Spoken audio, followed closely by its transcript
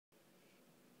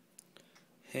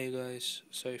Hey guys,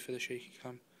 sorry for the shaky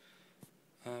cam.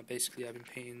 Basically I've been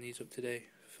painting these up today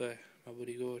for my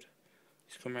buddy Gord.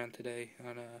 He's come around today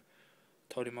and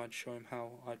told him I'd show him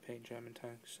how I paint German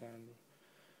tanks and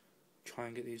try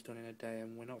and get these done in a day,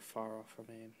 and we're not far off.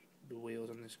 I mean, the wheels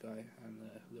on this guy and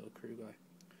the little crew guy.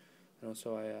 And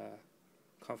also I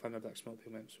can't find my black smoke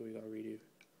pigment, so we got to redo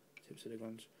tips of the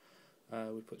guns.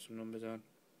 We put some numbers on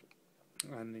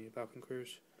and the Balkan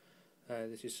crews.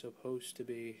 This is supposed to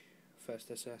be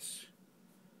First SS.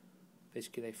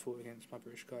 Basically they fought against my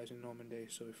British guys in Normandy,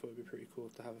 so we thought it'd be pretty cool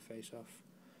to have a face off.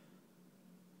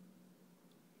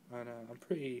 And I'm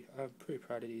pretty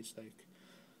proud of these, like,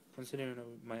 considering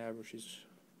my airbrush is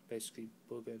basically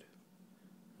buggered.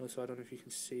 Also, I don't know if you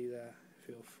can see there, if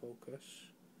it'll focus.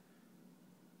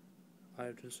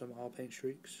 I've done some oil paint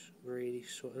streaks really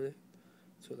subtly,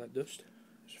 so like dust.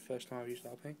 It's the first time I've used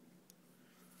oil paint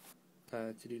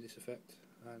to do this effect,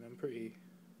 and I'm pretty.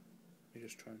 Let me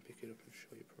just try and pick it up and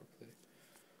show you properly.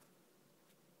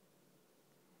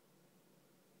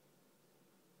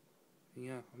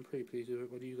 Yeah, I'm pretty pleased with it.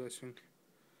 What do you guys think?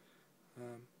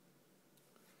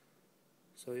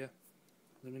 So yeah,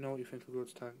 let me know what you think of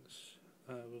Gord's tanks.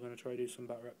 We're going to try to do some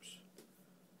bat reps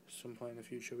some point in the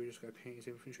future. We just got to paint his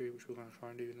infantry, which we're going to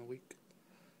try and do in a week.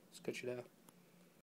 Let's catch you there.